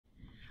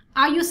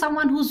Are you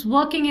someone who's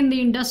working in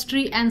the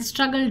industry and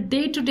struggle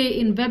day to day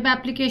in web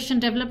application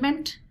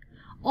development?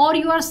 Or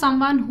you are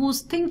someone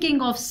who's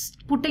thinking of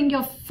putting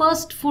your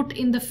first foot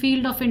in the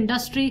field of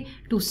industry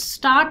to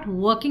start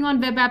working on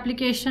web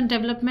application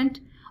development?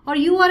 Or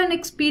you are an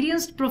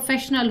experienced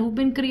professional who've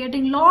been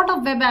creating a lot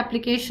of web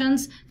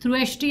applications through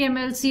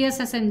HTML,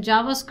 CSS and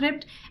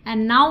JavaScript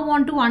and now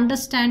want to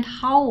understand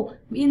how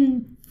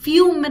in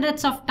few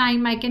minutes of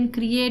time I can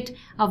create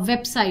a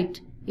website?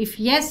 If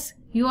yes,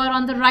 you are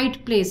on the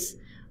right place.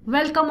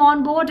 Welcome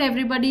on board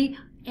everybody.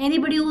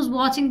 Anybody who's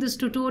watching this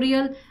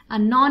tutorial, a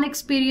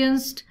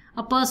non-experienced,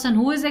 a person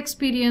who is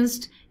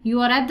experienced, you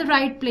are at the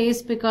right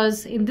place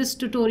because in this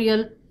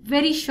tutorial,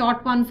 very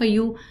short one for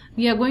you,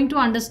 we are going to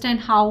understand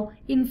how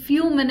in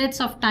few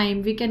minutes of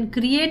time we can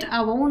create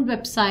our own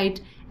website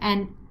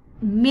and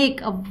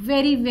make a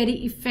very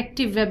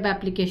effective web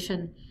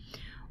application.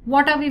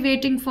 What are we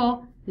waiting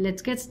for?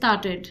 Let's get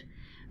started.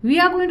 We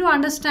are going to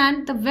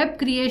understand the web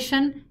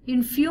creation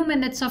in few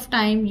minutes of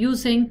time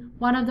using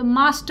one of the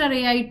master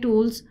AI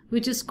tools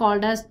which is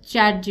called as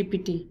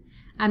ChatGPT.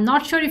 I'm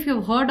not sure if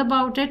you've heard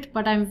about it,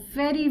 but I'm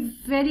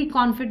very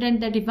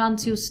confident that if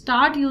once you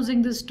start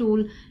using this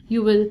tool,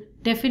 you will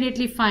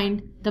definitely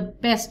find the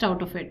best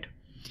out of it.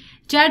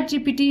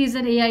 ChatGPT is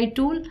an AI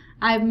tool.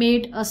 I've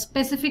made a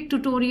specific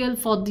tutorial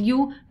for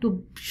you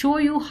to show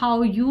you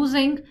how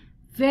using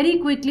very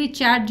quickly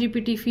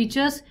ChatGPT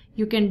features,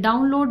 you can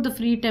download the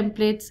free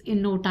templates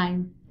in no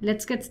time.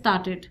 Let's get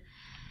started.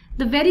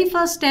 The very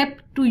first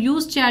step to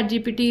use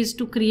ChatGPT is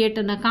to create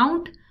an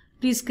account.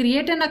 Please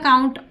create an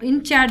account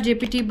in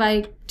ChatGPT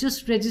by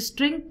just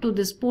registering to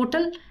this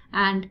portal,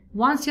 and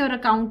once your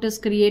account is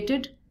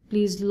created,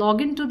 please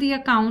log into the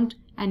account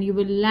and you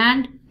will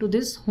land to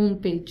this home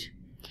page.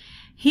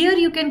 Here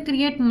you can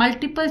create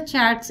multiple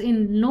chats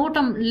in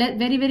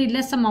very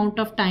less amount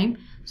of time.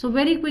 So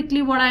very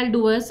quickly what I'll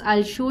do is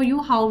I'll show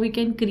you how we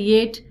can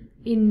create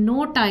in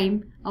no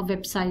time a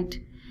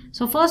website.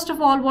 So first of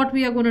all, what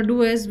we are going to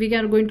do is we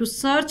are going to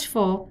search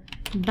for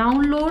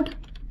download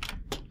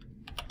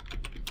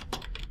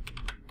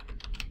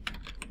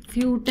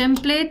few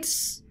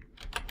templates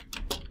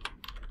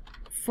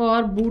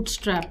for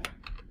Bootstrap.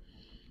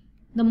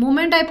 The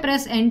moment I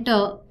press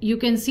enter, you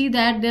can see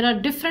that there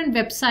are different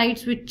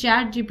websites which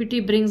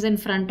ChatGPT brings in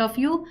front of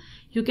you.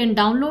 You can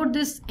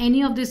download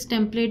any of this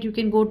template. You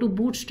can go to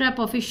Bootstrap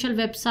official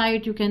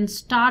website. You can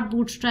start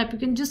Bootstrap. You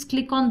can just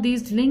click on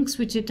these links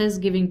which it is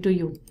giving to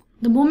you.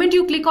 The moment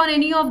you click on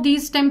any of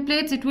these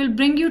templates, it will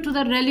bring you to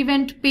the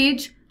relevant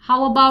page.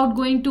 How about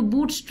going to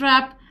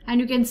Bootstrap, and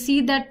you can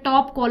see that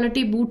top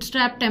quality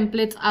Bootstrap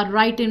templates are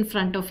right in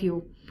front of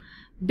you.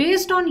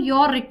 Based on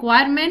your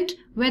requirement,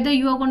 whether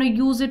you are going to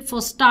use it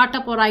for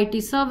startup or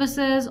IT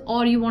services,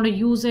 or you want to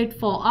use it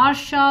for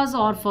Arshas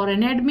or for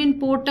an admin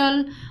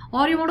portal,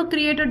 or you want to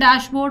create a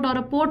dashboard or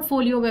a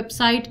portfolio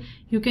website,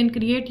 you can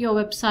create your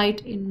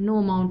website in no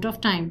amount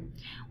of time.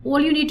 All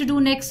you need to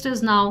do next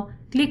is now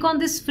click on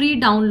this free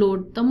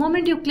download. The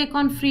moment you click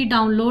on free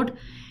download,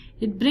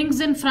 it brings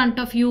in front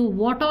of you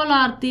what all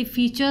are the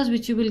features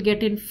which you will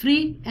get in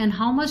free and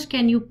how much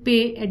can you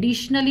pay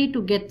additionally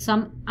to get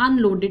some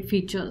unloaded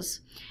features.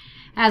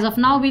 As of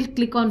now, we'll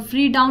click on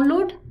free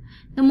download.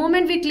 The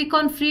moment we click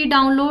on free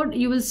download,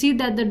 you will see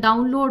that the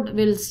download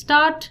will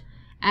start,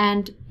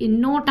 and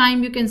in no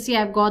time you can see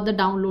I've got the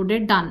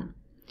downloaded done.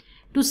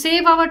 To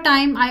save our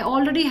time, I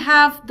already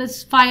have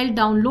this file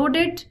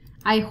downloaded.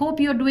 I hope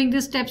you're doing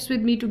these steps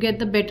with me to get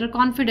the better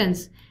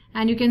confidence,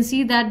 and you can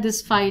see that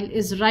this file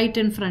is right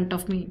in front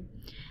of me.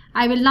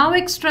 I will now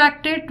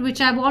extract it, which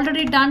I've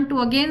already done to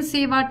again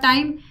save our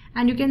time,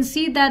 and you can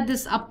see that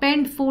this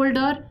append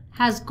folder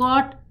has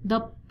got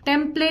the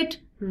template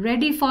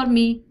ready for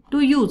me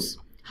to use.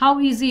 How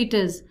easy it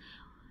is.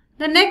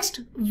 The next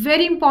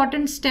very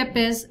important step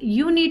is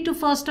you need to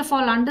first of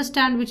all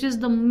understand which is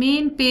the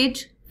main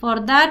page. For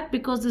that,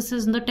 because this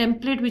is the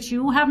template which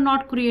you have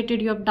not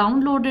created, you have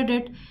downloaded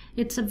it.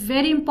 It's a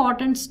very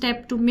important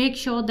step to make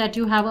sure that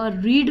you have a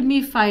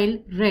README file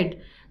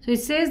read. So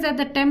it says that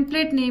the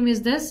template name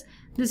is this.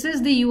 This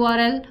is the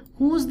URL,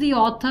 who's the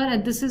author,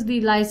 and this is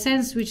the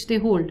license which they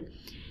hold.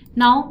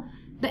 Now,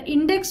 the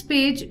index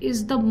page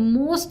is the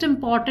most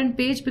important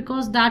page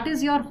because that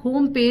is your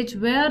home page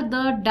where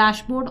the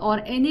dashboard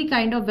or any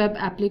kind of web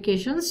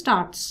application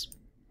starts.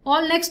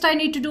 All next I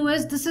need to do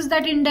is, this is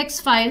that index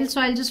file.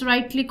 So I'll just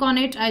right click on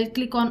it. I'll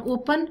click on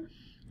open.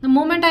 The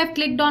moment I've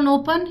clicked on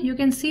open, you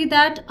can see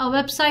that a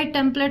website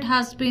template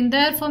has been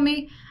there for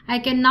me. I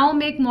can now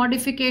make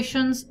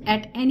modifications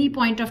at any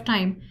point of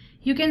time.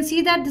 You can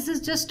see that this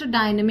is just a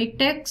dynamic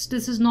text.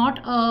 This is not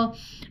a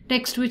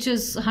text which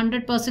is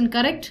 100%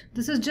 correct.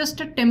 This is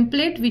just a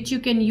template which you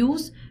can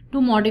use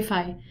to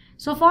modify.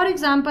 So for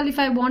example, if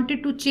I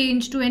wanted to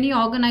change to any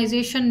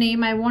organization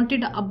name, I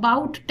wanted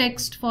about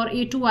text for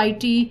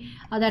A2IT,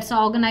 that's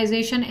our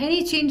organization.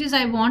 Any changes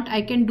I want,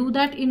 I can do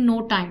that in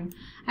no time.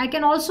 I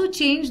can also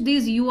change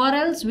these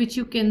URLs which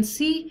you can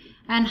see,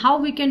 and how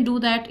we can do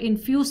that in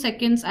few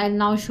seconds I'll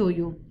now show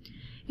you.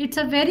 It's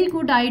a very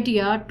good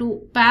idea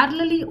to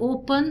parallelly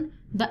open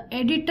the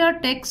editor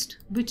text,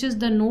 which is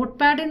the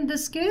notepad in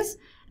this case,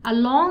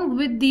 along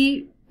with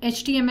the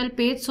HTML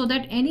page, so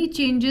that any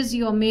changes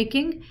you are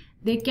making,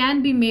 they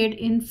can be made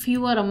in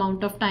fewer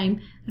amount of time.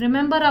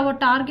 Remember, our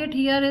target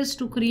here is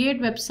to create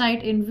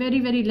website in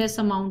very less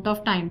amount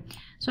of time.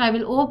 So I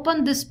will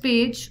open this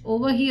page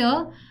over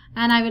here,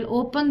 and I will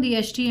open the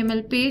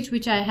HTML page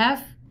which I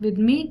have with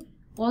me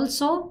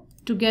also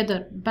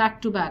together,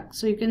 back to back.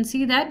 So you can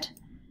see that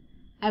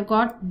I've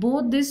got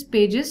both these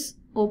pages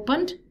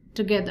opened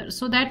together,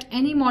 so that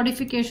any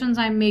modifications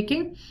I'm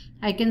making,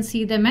 I can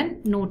see them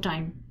in no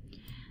time.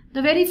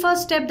 The very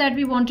first step that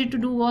we wanted to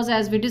do was,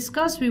 as we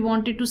discussed, we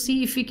wanted to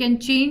see if we can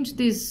change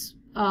these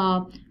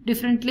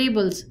different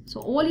labels.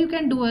 So all you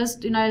can do is,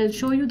 and I'll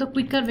show you the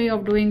quicker way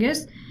of doing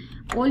is,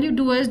 all you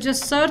do is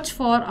just search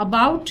for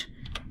about,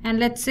 and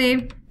let's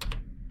say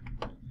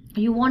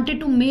you wanted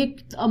to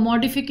make a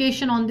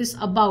modification on this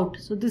about.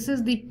 So this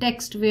is the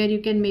text where you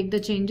can make the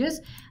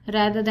changes.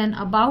 Rather than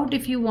about,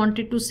 if you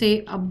wanted to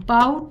say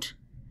about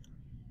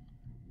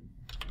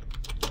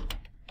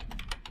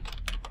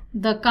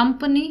the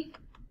company,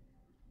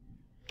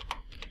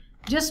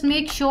 just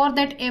make sure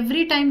that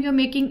every time you're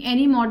making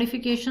any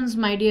modifications,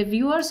 my dear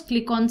viewers,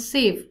 click on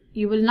save.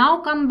 You will now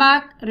come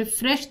back,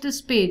 refresh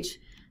this page.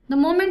 The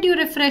moment you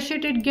refresh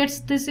it, it gets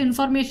this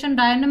information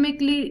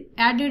dynamically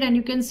added, and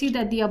you can see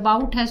that the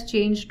about has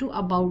changed to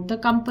about the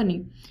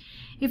company.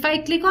 If I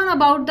click on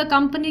about the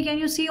company, can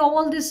you see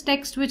all this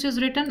text which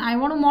is written? I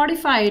want to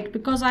modify it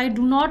because I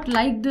do not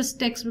like this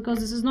text, because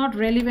this is not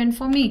relevant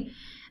for me.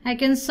 I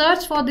can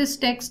search for this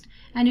text,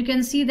 and you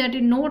can see that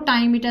in no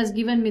time it has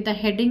given me the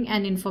heading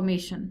and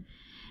information.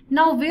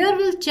 Now, where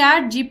will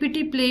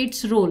ChatGPT play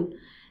its role?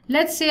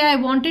 Let's say I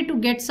wanted to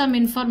get some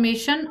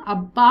information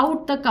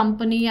about the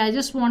company. I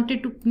just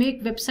wanted to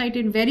make website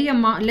in very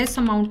less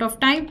amount of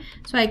time.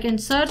 So I can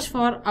search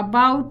for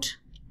about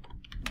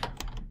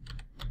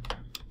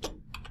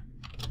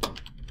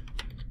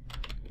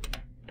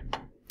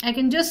I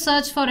can just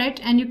search for it,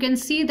 and you can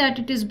see that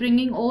it is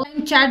bringing all.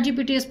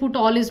 ChatGPT has put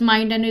all his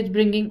mind, and it's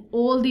bringing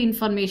all the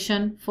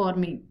information for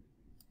me.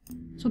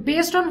 So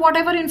based on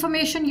whatever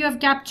information you have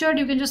captured,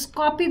 you can just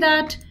copy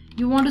that.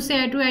 You want to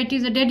say IT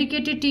is a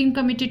dedicated team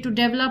committed to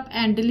develop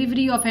and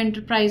delivery of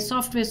enterprise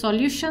software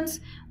solutions.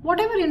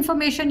 Whatever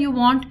information you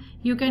want,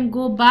 you can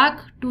go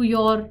back to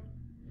your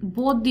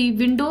both the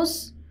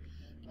windows,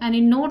 and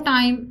in no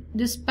time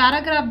this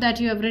paragraph that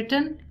you have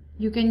written,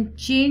 you can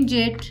change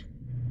it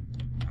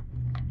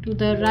to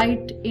the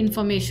right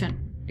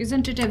information,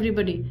 isn't it,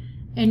 everybody?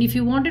 And if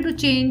you wanted to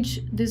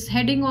change this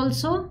heading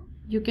also,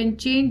 you can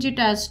change it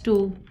as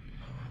to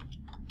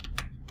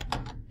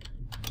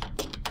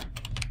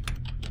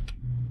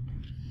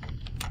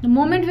the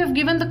moment we have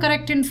given the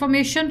correct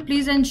information.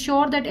 Please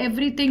ensure that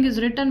everything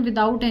is written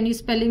without any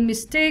spelling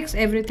mistakes.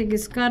 Everything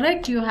is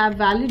correct. You have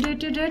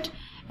validated it,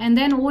 and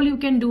then all you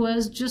can do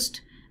is just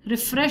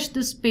refresh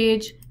this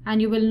page,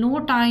 and you will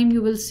no time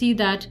you will see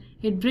that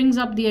it brings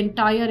up the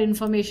entire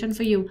information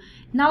for you.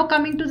 Now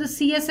coming to the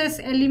CSS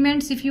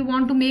elements, if you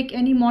want to make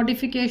any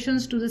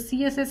modifications to the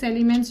CSS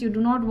elements, you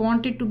do not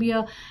want it to be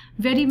a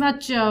very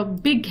much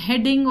big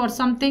heading or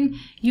something,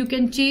 you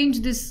can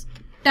change this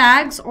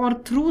tags, or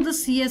through the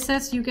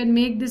CSS you can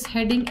make this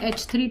heading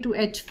H3 to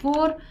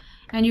H4,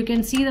 and you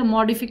can see the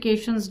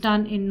modifications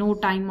done in no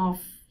time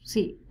of,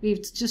 see,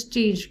 it's just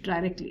changed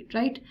directly,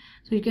 right?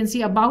 So you can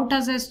see about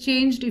us has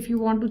changed. If you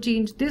want to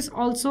change this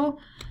also,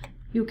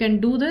 you can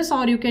do this,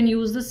 or you can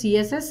use the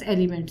CSS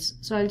elements.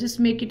 So I'll just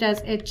make it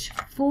as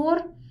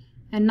H4,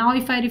 and now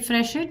if I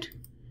refresh it,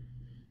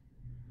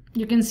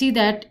 you can see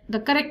that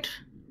the correct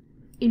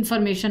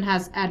information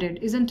has added,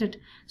 isn't it?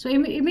 So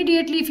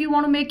immediately, if you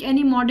want to make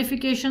any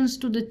modifications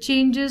to the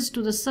changes,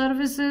 to the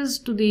services,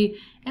 to the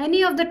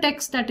any of the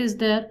text that is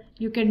there,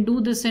 you can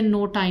do this in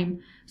no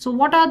time. So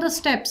what are the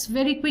steps?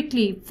 Very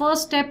quickly,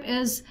 first step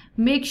is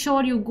make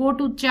sure you go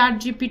to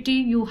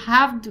ChatGPT. You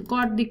have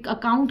got the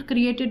account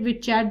created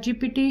with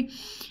ChatGPT.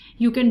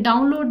 You can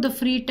download the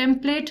free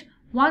template.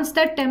 Once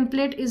that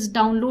template is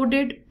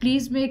downloaded,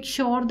 please make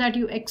sure that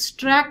you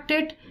extract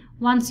it.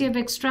 Once you have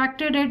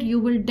extracted it, you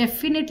will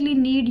definitely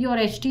need your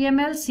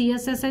HTML,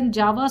 CSS and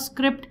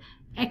JavaScript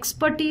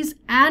expertise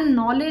and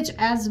knowledge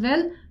as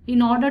well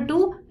in order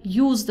to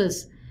use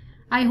this.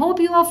 I hope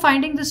you are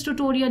finding this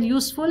tutorial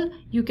useful.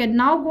 You can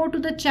now go to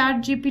the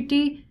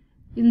ChatGPT,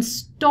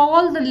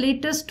 install the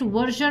latest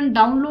version,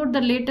 download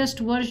the latest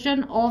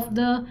version of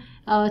the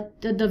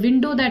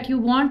window that you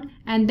want,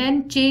 and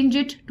then change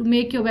it to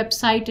make your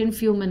website in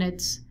few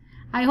minutes.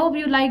 I hope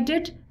you liked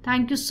it.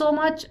 Thank you so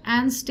much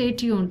and stay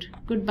tuned.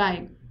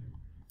 Goodbye.